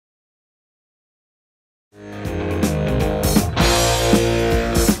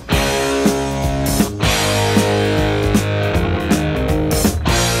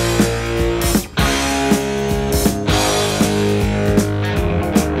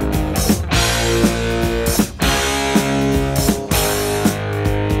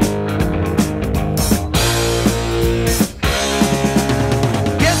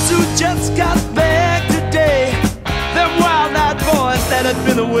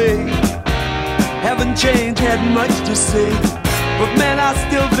way. Haven't changed, had much to say, but man, I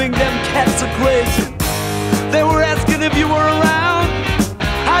still think them cats are crazy. They were asking if you were around,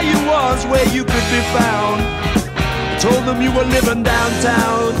 how you was, where you could be found. I told them you were living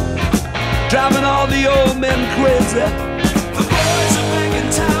downtown, driving all the old men crazy. The boys are back in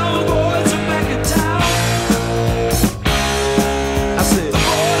town, the boys are back in town. I said, the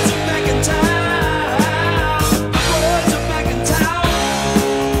boys are back in town, the boys are back in town.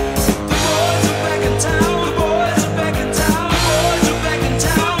 The boys are back in town, the boys are back in town, the boys are back in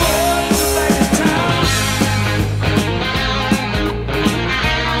town, the boys are back in town.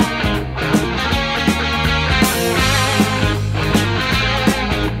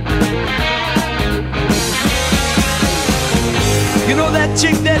 You know that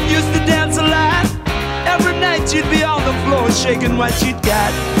chick that used to dance a lot? Every night she'd be on the floor shaking what she'd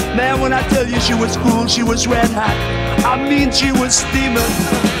got. Man, when I tell you she was cool, she was red hot. I mean, she was steaming.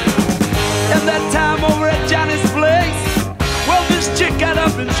 And that time over at Johnny's place, well, this chick got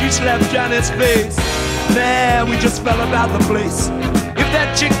up and she slapped Johnny's face. Man, we just fell about the place. If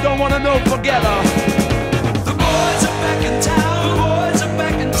that chick don't wanna know, forget her. The boys are back in town, the boys are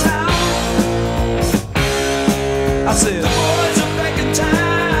back in town. I said, the boys are back in town,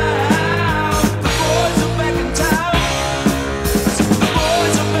 the boys are back in town. The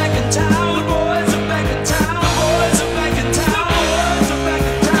boys are back in town, the boys are back in town, the boys are back in town, the boys are back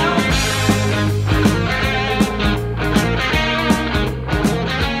in town.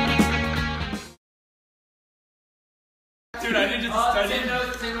 Dude, I didn't just study.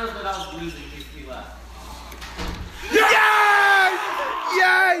 10 rows without losing makes me laugh. Yes!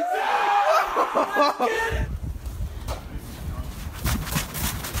 Yes!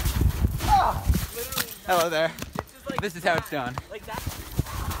 Hello there. This is how it's done.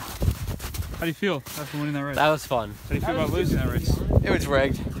 How do you feel after winning that race? That was fun. How do you feel about losing that race? It was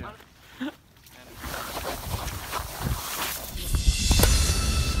rigged.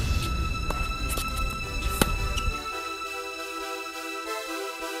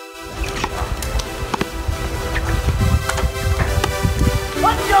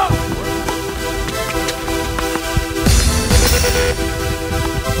 Let's go!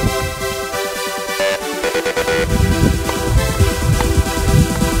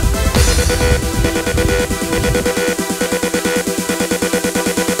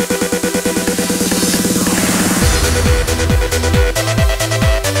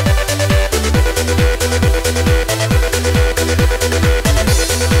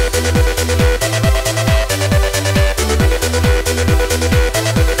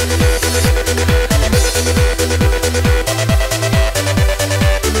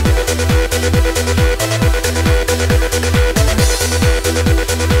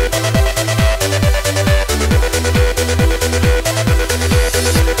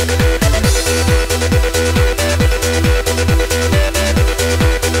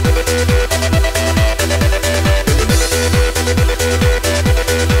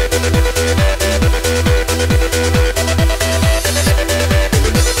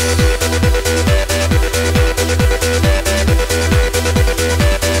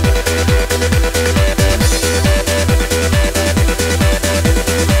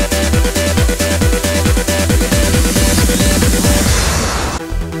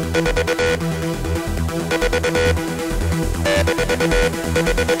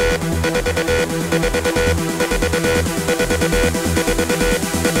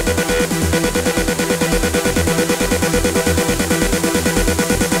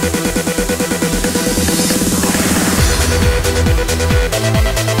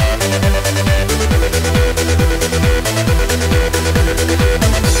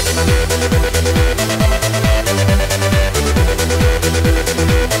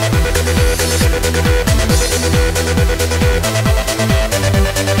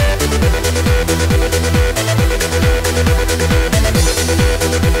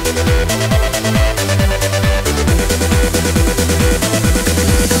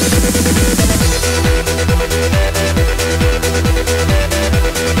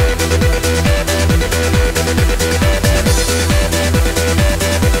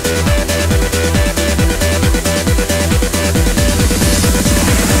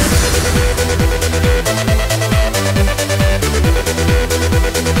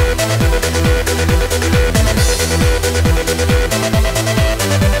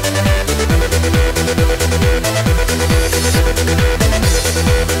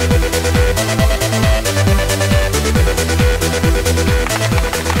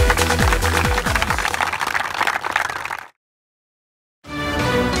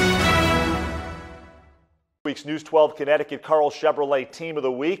 2012 Connecticut Carl Chevrolet Team of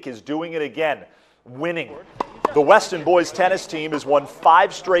the Week is doing it again, winning. The Weston boys tennis team has won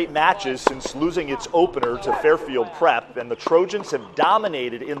 5 straight matches since losing its opener to Fairfield Prep, and the Trojans have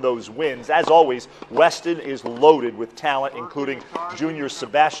dominated in those wins. As always, Weston is loaded with talent, including junior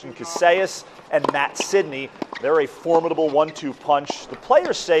Sebastian Casillas and Matt Sidney. They're a formidable 1-2 punch. The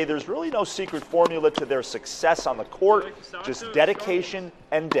players say there's really no secret formula to their success on the court, just dedication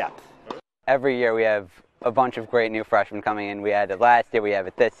and depth. Every year we have a bunch of great new freshmen coming in. We had it last year, we have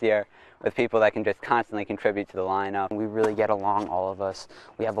it this year, with people that can just constantly contribute to the lineup. We really get along, all of us.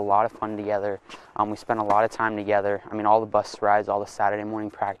 We have a lot of fun together. We spend a lot of time together. I mean, all the bus rides, all the Saturday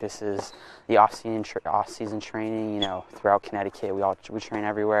morning practices, the off-season training, you know, throughout Connecticut. We train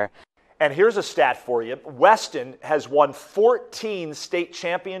everywhere. And here's a stat for you. Weston has won 14 state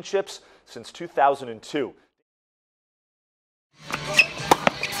championships since 2002.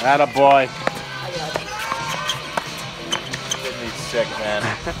 Attaboy. Sidney's sick, man.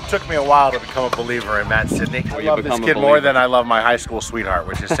 It took me a while to become a believer in Matt Sidney. I love this kid more than I love my high school sweetheart,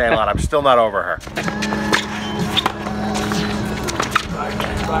 which is saying a lot. I'm still not over her.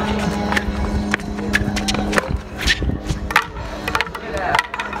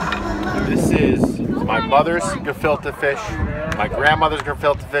 This is my mother's gefilte fish, my grandmother's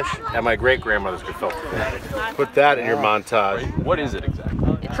gefilte fish, and my great-grandmother's gefilte fish. Put that in your montage. What is it exactly?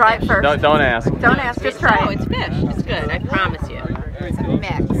 Try it first. Don't ask. Don't ask, just try it. It's fish. It's good, I promise you. It's a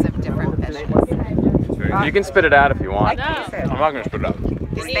mix of different fishes. You can spit it out if you want. No. I'm not going to spit it out.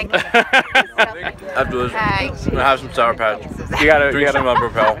 After this, Hey. I'm gonna have some Sour Patch. You gotta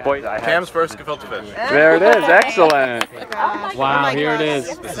Propel. Boy, Cam's first gefilte fish. there it is. Excellent. Oh Wow, my here it God.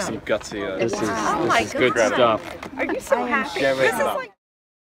 is. This is some gutsy. This is good goodness. stuff. Are you so happy? This is like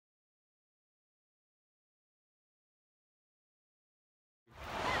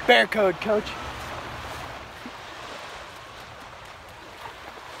Bear code, coach.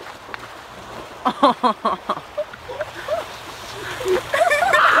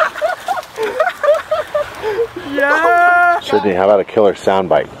 Yeah! Sidney, how about a killer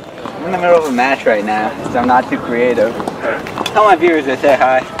soundbite? I'm in the middle of a match right now, so I'm not too creative. Tell my viewers to say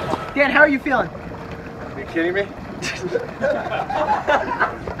hi. Dan, how are you feeling? Are you kidding me?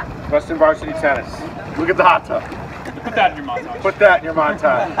 Weston varsity tennis. Look at the hot tub. Put that in your montage. Put that in your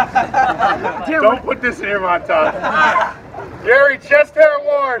montage. Don't put this in your montage. Gary, chest hair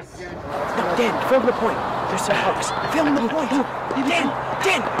wars. Dan, film the point. There's some hooks. Film the point.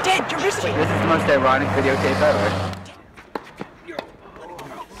 Dan, you're missing. This is the most ironic videotape ever.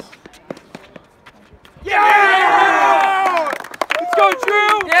 Yeah! Let's go,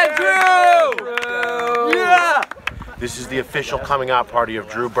 Drew! Yeah, Drew! Yeah! This is the official coming out party of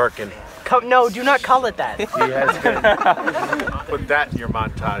Drew Birkin. No, do not call it that. He has been. Put that in your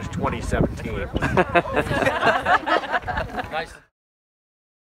montage, 2017. Nice.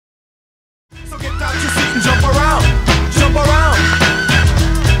 So get out your seat and jump around, jump around,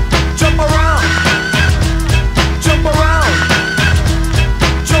 jump around, jump around,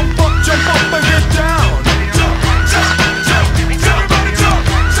 jump up and get down. Jump, jump, jump, everybody jump,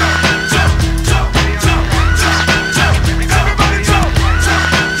 jump, jump, jump, jump, jump, jump, everybody jump, jump,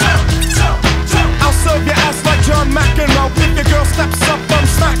 jump, jump, jump. I'll serve your ass like John McEnroe. If your girl steps up, I'm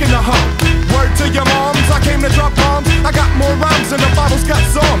smacking the hoe. Word to your moms, I came to drop bombs. I got more rhymes than the Bible's got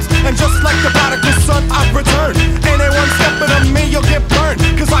psalms. And just like the prodigal son, I've returned. Anyone stepping on me, you'll get burned.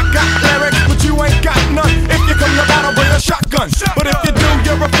 Cause I got lyrics, but you ain't got none. If you come to battle, bring a shotgun. But if you do,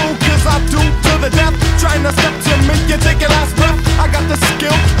 you're a fool, cause I do to the death. Trying to step to me, you take your last breath. I got the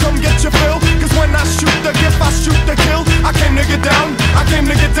skill, come get your fill. Cause when I shoot the gift, I shoot the kill. I came to get down, I came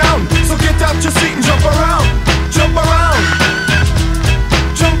to get down. So get out your seat and jump around. Jump around.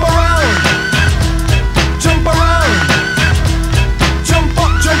 Jump around. Jump around.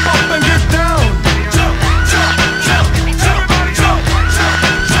 Jump up and get down. Jump, jump, jump, everybody jump, jump, jump,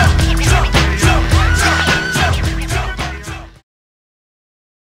 jump, jump, jump, jump, jump.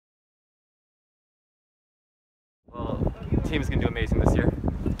 Well, the team is going to do amazing this year.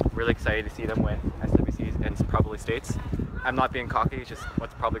 Really excited to see them win SWCs and probably states. I'm not being cocky, it's just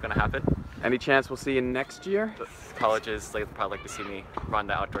what's probably going to happen. Any chance we'll see you next year? The colleges probably like to see me run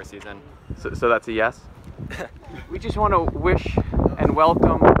the outdoor season. So that's a yes? We just want to wish and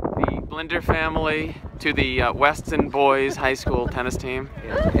welcome the Blinder family to the Weston Boys High School tennis team.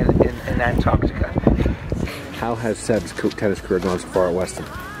 In Antarctica. How has Seb's tennis career gone so far at Weston?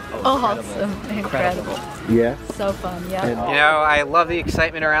 Awesome, incredible. Yeah? So fun, yeah. You know, I love the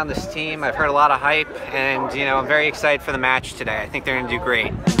excitement around this team. I've heard a lot of hype, and you know, I'm very excited for the match today. I think they're going to do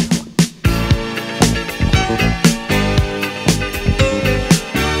great.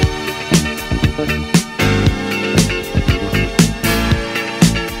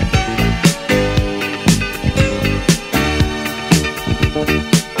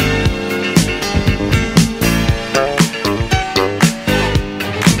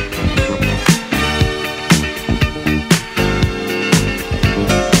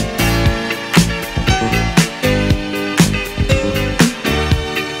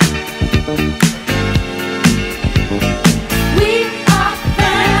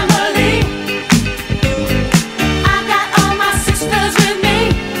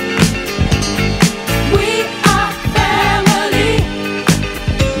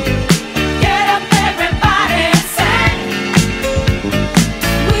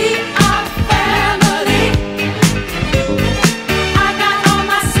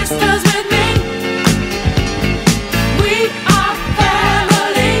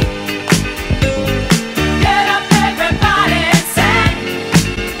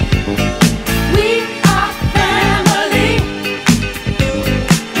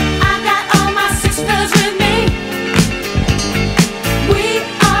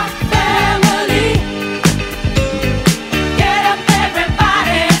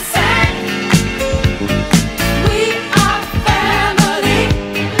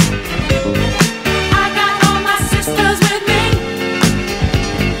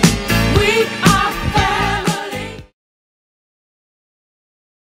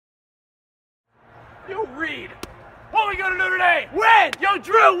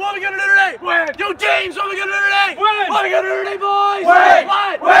 Drew, what are we gonna do today? Win. Yo, James, what are we gonna do today? Win. What are we gonna do today, boys? Win.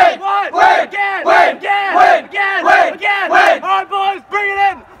 Win. Again. All right, boys, bring it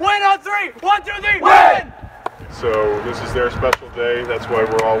in. Win on 3. 1, 2, 3. Win. So this is their special day. That's why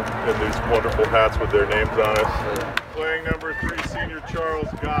we're all in these wonderful hats with their names on it. Playing number 3, senior Charles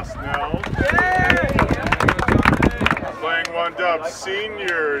Gosnell. Playing 1 dub,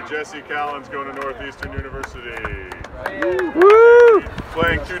 senior Jesse Collins going to Northeastern University.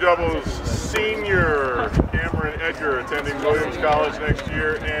 Playing 2 doubles, senior Cameron Edgar attending Williams College next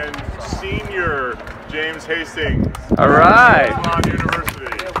year, and senior James Hastings. All right. University.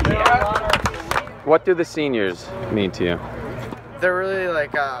 What do the seniors mean to you? They're really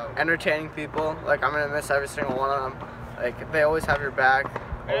like entertaining people. Like I'm gonna miss every single one of them. Like they always have your back,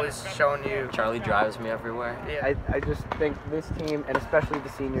 always showing you. Charlie drives me everywhere. Yeah. I just think this team, and especially the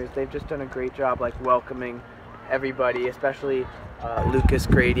seniors, they've just done a great job like welcoming everybody, especially Lucas,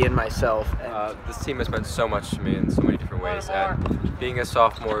 Grady, and myself. This team has meant so much to me in so many different ways, and being a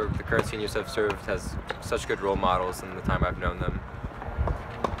sophomore, the current seniors have served as such good role models in the time I've known them.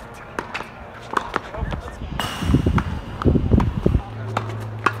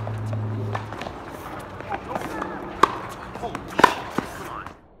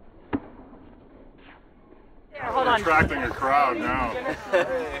 Attracting a crowd now.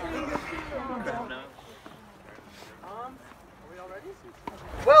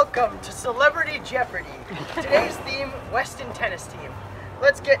 Welcome to Celebrity Jeopardy! Today's theme, Weston Tennis Team.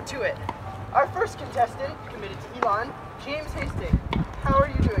 Let's get to it. Our first contestant, committed to Elon, James Hastings. How are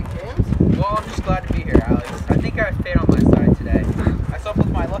you doing, James? Well, I'm just glad to be here, Alex. I think I have fate on my side today. I slept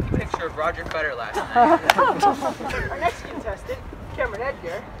with my lucky picture of Roger Federer last night. Our next contestant, Cameron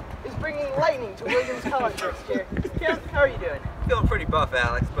Edgar, is bringing lightning to Williams College next year. Cam, how are you doing? Feeling pretty buff,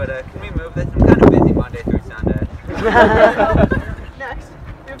 Alex, but can we move this? I'm kind of busy Monday through Sunday. Next,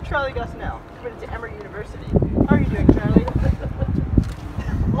 we have Charlie Gosnell, committed to Emory University. How are you doing, Charlie?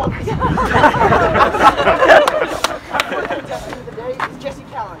 Our fourth contestant of the day is Jesse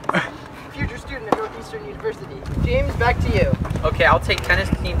Collins, future student at Northeastern University. James, back to you. Okay, I'll take tennis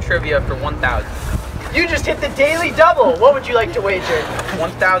team trivia for 1,000. You just hit the daily double. What would you like to wager?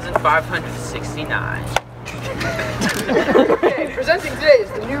 1,569. Okay, presenting today is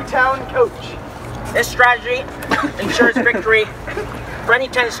the new town coach. This strategy ensures victory for any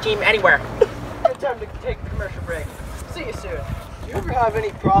tennis team anywhere. Good time to take a commercial break. See you soon. Do you ever have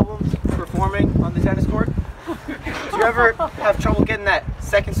any problems performing on the tennis court? Do you ever have trouble getting that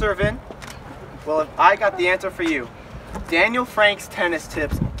second serve in? Well, I got the answer for you. Daniel Frank's tennis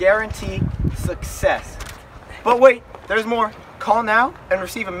tips guarantee success. But wait, there's more. Call now and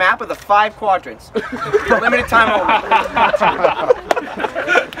receive a map of the 5 quadrants. Limited time only.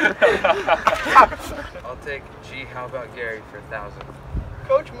 I'll take G. How about Gary for 1,000?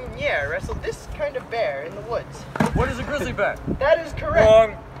 Coach Munier wrestled this kind of bear in the woods. What is a grizzly bear? That is correct.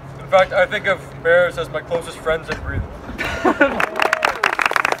 Wrong. In fact, I think of bears as my closest friends and breathing.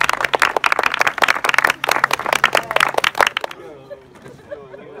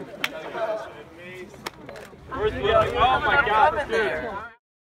 Oh my God, there.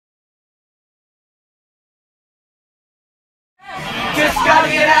 Just gotta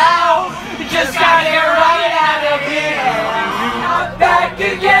get out, just gotta get right out of here. Back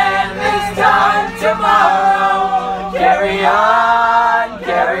again this time tomorrow. Carry on,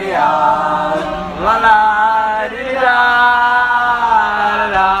 la la di da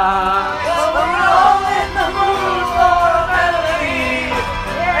da. We're all in the mood for a melody,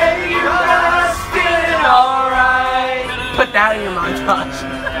 and you're gonna feel it alright. Put that in your montage.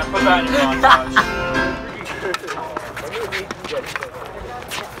 Yeah, put that in your montage.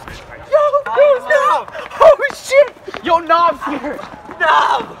 Yo, Knob! Oh shit! Yo, Knob's here!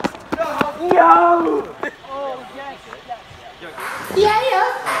 Knob! Yo!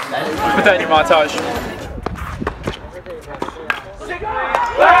 Yeah. Put that in your montage.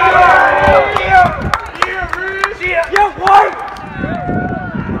 Yo, what?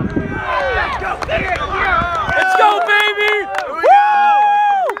 Let's go, baby! Woo!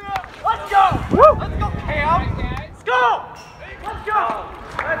 Let's go! Woo! Let's go, Cam! Let's go! Let's go!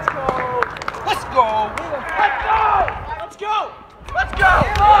 Let's go! Let's go! Let's go! Let's go! Let's go!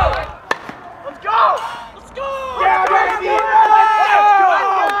 Let's go! Let's go! Yeah, baby!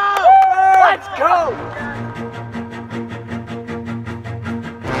 Let's go!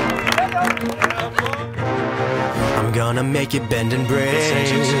 I'm gonna make it bend and break.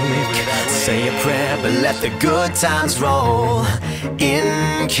 Say a prayer, but let the good times roll,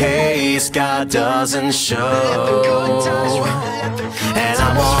 in case God doesn't show. And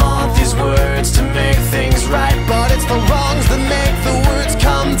I want these words to make things right, but it's the wrongs that make the words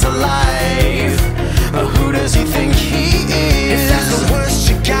come to life. Who does he think he is? If that's the worst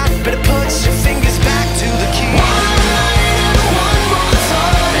you got, better put your fingers back to the key. One night and one more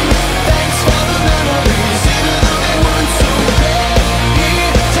time. Thanks for the memories, even though they weren't so bad.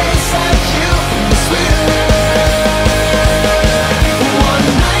 It tastes like you, sweeter. One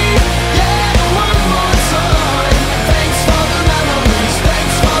night, yeah, one more time. Thanks for the memories,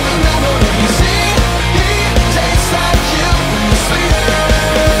 thanks for the memories. It tastes like you, sweeter.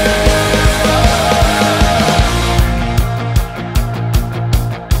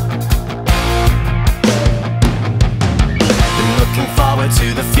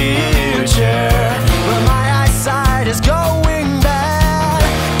 To the future, but my eyesight is going bad,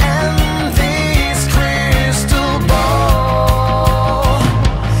 and this crystal ball,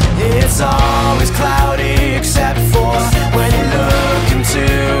 it's always cloudy except for when you look into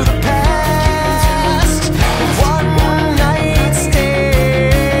the past. One night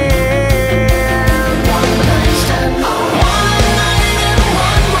stand, one night stand, one night and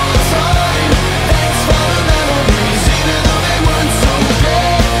one more time. Thanks for the memories, even though they weren't so bad.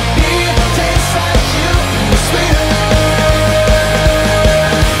 It tastes like you, sweeter.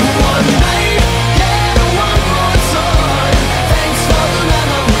 One night, yeah, one more time. Thanks for the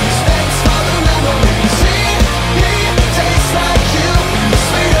memories, thanks for the memories. It tastes like you,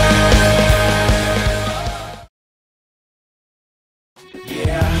 sweeter.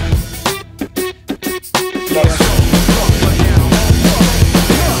 Yeah.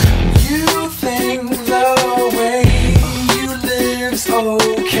 You think the way you live's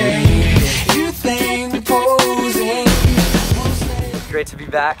okay. You think posing. Great to be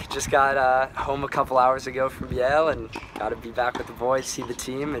back. Just got home a couple hours ago from Yale and got to be back with the boys, see the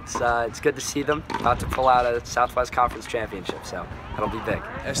team. It's good to see them. About to pull out a Southwest Conference championship, so that'll be big.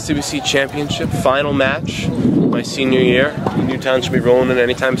 SWC championship, final match, my senior year. Newtown should be rolling in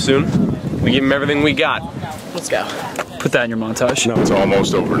anytime soon. We give them everything we got. Let's go. Put that in your montage. No, it's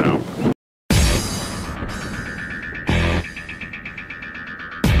almost over now.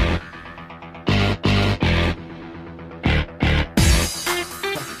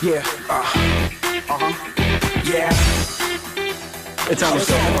 Yeah. Yeah. It's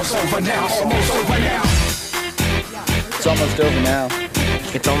almost over. now. Almost over now. It's almost over now.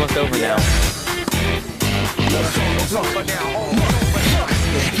 It's almost over now.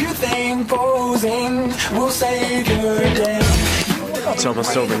 You think posing will save your day. It's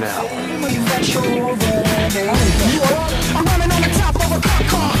almost over now. I'm running on the top of a cop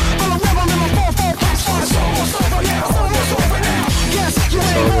car. On a rebel in my 4-4 cross. It's almost over now. Almost over now. Yes, you ain't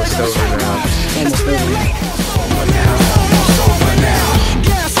heard that it's It's too damn late. Almost over now.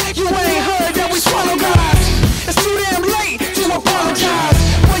 Yes, you ain't heard that we swallow guys. It's too damn late to apologize.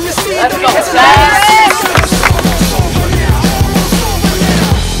 When you see the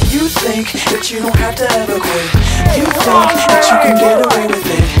you think that you don't have to ever quit. You think that you can get away with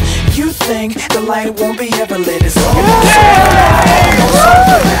it. You think the light won't be ever lit. It's almost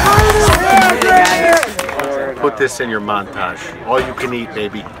over now. Put this in your montage. All you can eat,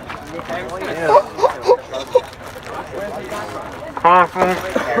 baby.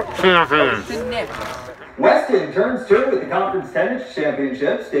 Weston turns 2 with the Conference Tennis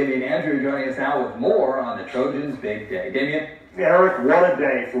Championships. Damian Andrew joining us now with more on the Trojans' big day. Damian? Eric, what a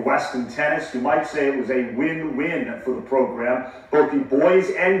day for Weston Tennis. You might say it was a win-win for the program. Both the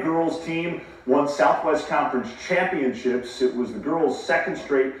boys and girls team won Southwest Conference championships. It was the girls' second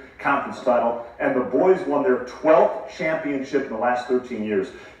straight conference title, and the boys won their 12th championship in the last 13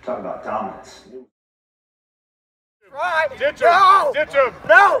 years. Talk about dominance. Right. Ditch him! No! Ditch him!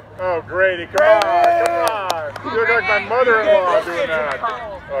 No! Oh, Grady, come on! You look like my mother-in-law doing that.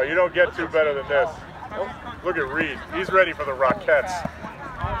 Oh, you don't get too better than this. Look at Reed. He's ready for the Rockettes.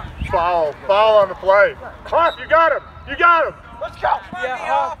 Foul. Foul on the play. Huff, you got him! You got him! Let's go!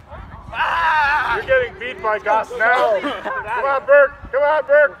 Yeah, You're getting beat by Gosnell. Come on, Burke! Come on,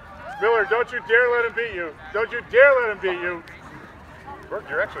 Burke! Miller, don't you dare let him beat you. Don't you dare let him beat you. Burke,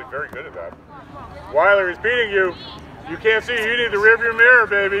 you're actually very good at that. Weiler, he's beating you. You can't see. You need the rearview mirror,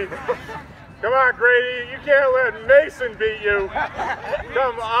 baby. Come on, Grady. You can't let Mason beat you.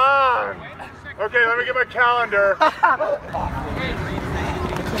 Come on. Okay, let me get my calendar.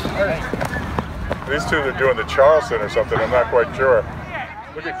 These two are doing the Charleston or something. I'm not quite sure.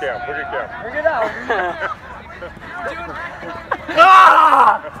 Look at Cam. Look at Cam. Bring it out.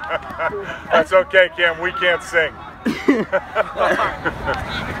 That's okay, Cam. We can't sing.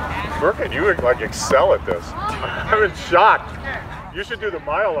 Merkin, you like excel at this. I'm in shock. You should do the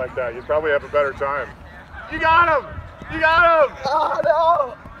mile like that. You'd probably have a better time. You got him! You got him! Oh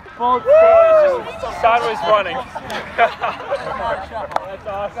no! Both just sideways running. That's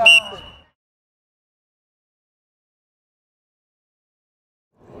awesome.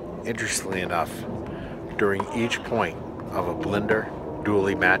 Interestingly enough, during each point of a Blinder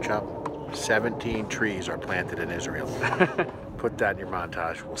dually matchup, 17 trees are planted in Israel. Put that in your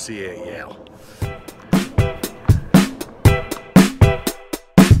montage. We'll see you at Yale.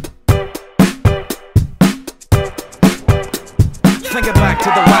 Thinking back to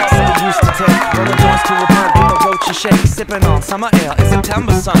the wax that we used to take, rolling joints to a bird with a roach and shake, sipping on summer air in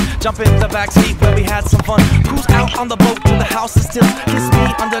September sun. Jump in the backseat where we had some fun. Cruise out on the boat till the house is still. Kiss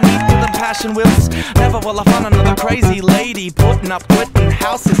me underneath with them passion wheels. Never will I find another crazy lady putting up quitting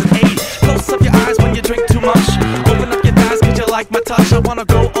houses in 80. Close up your eyes when you drink too much. Open up your thighs 'cause you like my touch. I wanna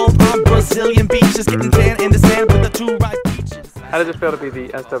go old on Brazilian beaches, getting tan in the sand with the two right beaches. How does it feel to be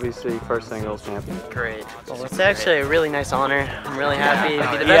the SWC first singles champion? Great. Well, it's actually a really nice honor. I'm really happy to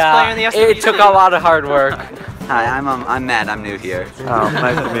be the best player in the SWC. It took a lot of hard work. Hi, I'm Matt. I'm new here. Oh,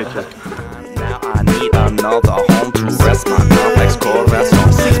 nice to meet you. Now I need another home to rest my complex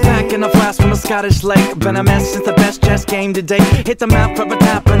corazon. Six pack in a flask from a Scottish lake. Been a mess since the best chess game today. Hit the map for a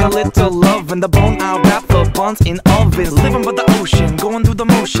tap and a little love. And the bone I'll wrap for buns in ovens. Living by the ocean, going through the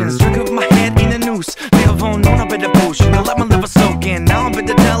motions. Drinking with my head in a noose. Never known a better potion. I let my liver soak in. Now I'm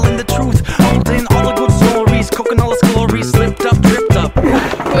better telling the truth. Holding all the good stories. Cooking all the glory. Slipped up, dripped up.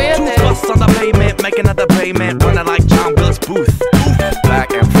 Toothbust on the pavement. Making another payment. Running like John Wilkes Booth.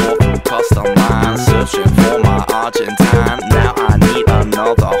 Back and forth through custom lines. Searching for my Argentine. Now I need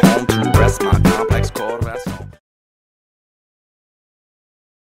another home to rest my complex corazon.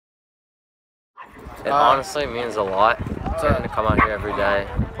 It honestly means a lot getting to come out here every day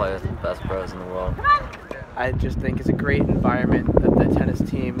and play with the best pros in the world. I just think it's a great environment that the tennis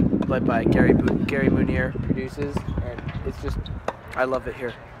team led by Gary Munier produces, and it's just, I love it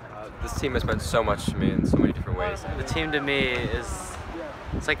here. This team has meant so much to me in so many different ways. The team to me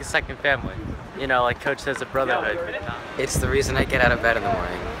it's like a second family. You know, like Coach says, a brotherhood. It's the reason I get out of bed in the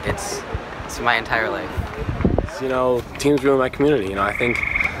morning. It's my entire life. You know, teams really my community. You know, I think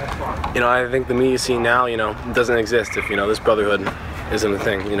the media scene now, doesn't exist if this brotherhood isn't a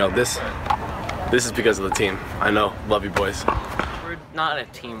thing. This is because of the team. I know. Love you, boys. We're not a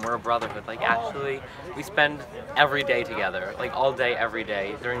team, we're a brotherhood. Like, actually, we spend every day together, like all day, every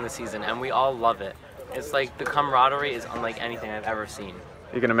day during the season, and we all love it. It's like the camaraderie is unlike anything I've ever seen.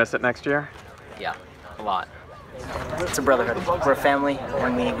 You gonna miss it next year? Yeah, a lot. It's a brotherhood. We're a family,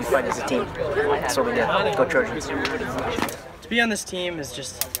 and we fight as a team. That's what we do. Go Trojans. To be on this team is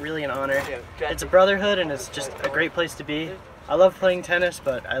just really an honor. It's a brotherhood, and it's just a great place to be. I love playing tennis,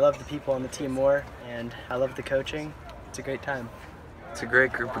 but I love the people on the team more, and I love the coaching. It's a great time. It's a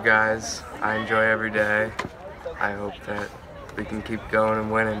great group of guys. I enjoy every day. I hope that we can keep going and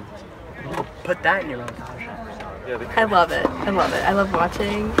winning. Put that in your mouth. I love it. I love it. I love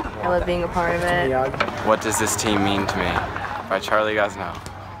watching. I love being a part of it. What does this team mean to me? By Charlie Gosnell.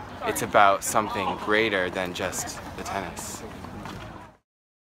 It's about something greater than just the tennis.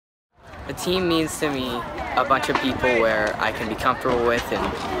 A team means to me a bunch of people where I can be comfortable with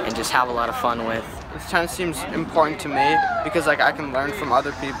and just have a lot of fun with. This tennis seems important to me because I can learn from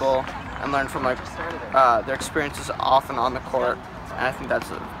other people and learn from their experiences off and on the court, and I think that's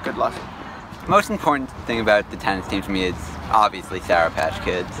a good lesson. Most important thing about the tennis team to me is obviously Sour Patch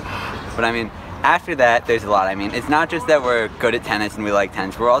Kids. But I mean, after that, there's a lot. I mean, it's not just that we're good at tennis and we like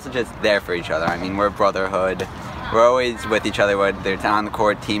tennis, we're also just there for each other. I mean, we're a brotherhood. We're always with each other, whether it's on the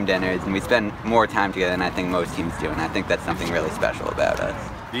court, team dinners, and we spend more time together than I think most teams do, and I think that's something really special about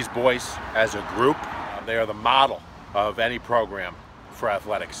us. These boys, as a group, they are the model of any program for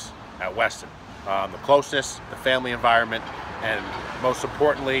athletics at Weston. The closeness, the family environment, and most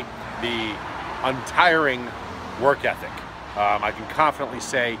importantly, the untiring work ethic. I can confidently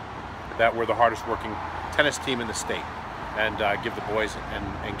say that we're the hardest working tennis team in the state, and give the boys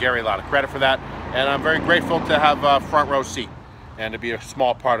and Gary a lot of credit for that. And I'm very grateful to have a front row seat and to be a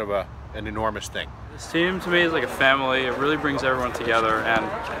small part of an enormous thing. This team to me is like a family. It really brings everyone together, and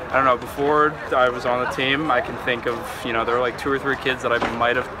I don't know, before I was on the team, I can think of, there were like 2 or 3 kids that I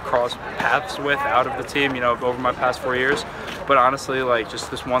might have crossed paths with out of the team, over my past 4 years. But honestly, like,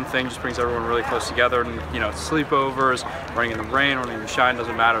 just this one thing just brings everyone really close together, and sleepovers, running in the rain, running in the shine,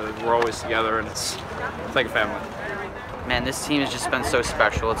 doesn't matter. We're always together, and it's like a family. Man, this team has just been so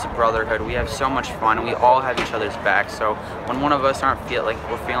special. It's a brotherhood. We have so much fun, and we all have each other's backs. So when one of us aren't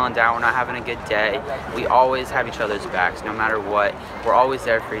like we're feeling down, we're not having a good day, we always have each other's backs, no matter what. We're always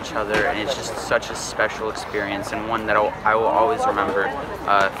there for each other, and it's just such a special experience, and one that I will always remember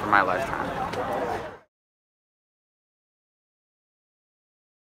for my lifetime.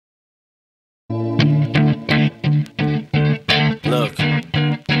 Look,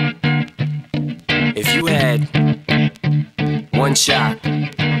 if you had one shot,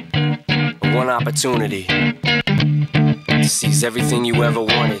 one opportunity to seize everything you ever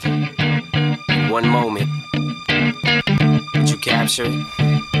wanted in one moment, would you capture it?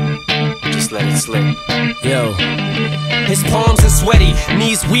 Just let it slip. Yo. His palms are sweaty,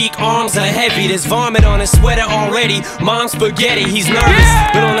 knees weak, arms are heavy. There's vomit on his sweater already. Mom's spaghetti, he's nervous,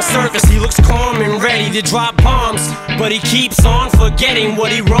 but on the surface he looks calm and ready to drop bombs. But he keeps on forgetting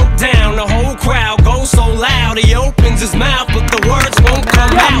what he wrote down. The whole crowd goes so loud, he opens his mouth, but the words won't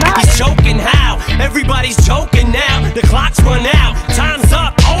come out. He's choking how? Everybody's choking now. The clock's run out, time's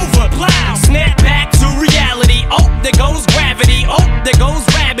up, over, plow. Snap back to reality. Oh, there goes gravity. Oh, there goes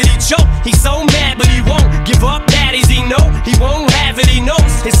rabbit. He choke. He's so mad, but he won't give up. Daddies, he know he won't have it. He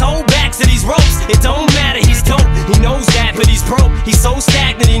knows his whole back to these ropes. It don't matter. He's dope. He knows that, but he's broke. He's so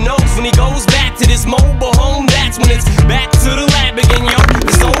stagnant. He knows when he goes back to this mobile home, that's when it's back to the lab again, yo.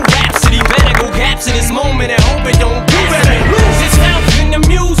 This old rhapsody better go capture this moment and hope it don't do it. Lose yourself in the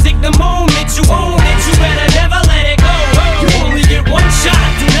music the moment you own it. You better never let it go. You only get one shot.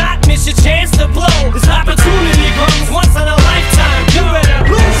 Do not miss your chance to blow. This opportunity comes once in a lifetime. You better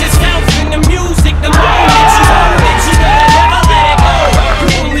lose yourself in the music the moment you own it. You better never let it go. You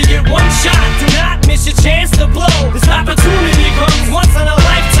only get one shot. Do not miss your chance to blow. This opportunity comes once in a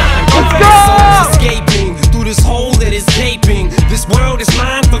lifetime. Let's go! Escaping through this hole that is gaping. This world is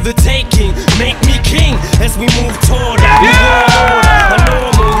mine for the taking. Make me king as we move toward it. A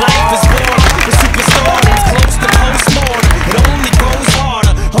normal life is born. The superstar that's close to postmortem. It only grows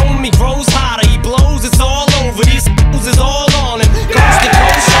harder. Homie grows hotter. He blows. It's all over. These fools is all on him. Coast to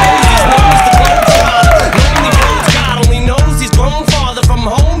coast shows. He's known as the globe trotter. Lonely roads God only knows he's grown farther from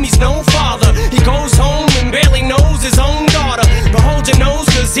home. He's no father. He goes home and barely knows his own daughter. But hold your nose,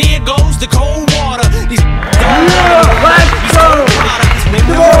 cause here goes the cold water. These let's go!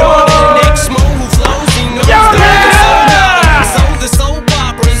 Next move who flows, he knows the soap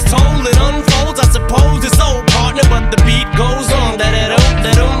opera is told, it unfolds. I suppose it's old partner, but the beat goes on. You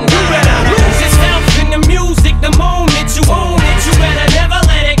better lose yourself in the music the moment you own it. You better never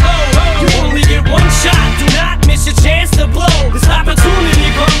let it go. You only get one shot. Do not miss your chance to blow. This opportunity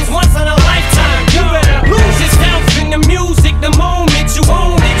comes once in a lifetime. You better lose yourself in the music the moment you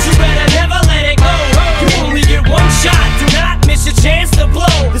own it. You better never let it go. You only get one shot. Do not miss your chance to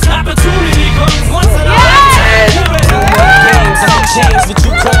blow. This opportunity comes once in a lifetime. You better games, I'll change what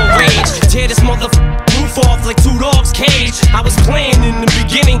you call rage. Tear this roof off like two dogs' cage. I was playing in the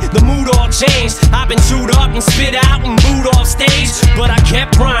beginning, the mood all changed. I've been chewed up and spit out and booed off stage, but I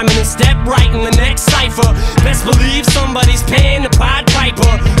kept rhyming and stepped right in the next cipher. Best believe somebody's paying the Pied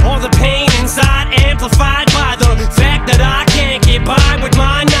Piper. All the pain inside amplified by the fact that I can't get by with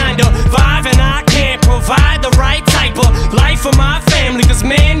my 9 to 5, and I can't provide the right type of life for my family. Cause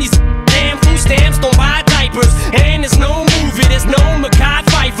man, these damn food stamps don't buy diapers, and there's no movie, there's no Mackay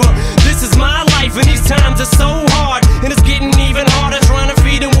Pfeiffer. This is my life, and these times are so hard, and it's getting even harder trying to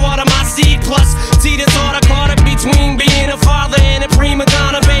feed and water my seed. Plus, see, there's all the caught up between being a father and a prima donna.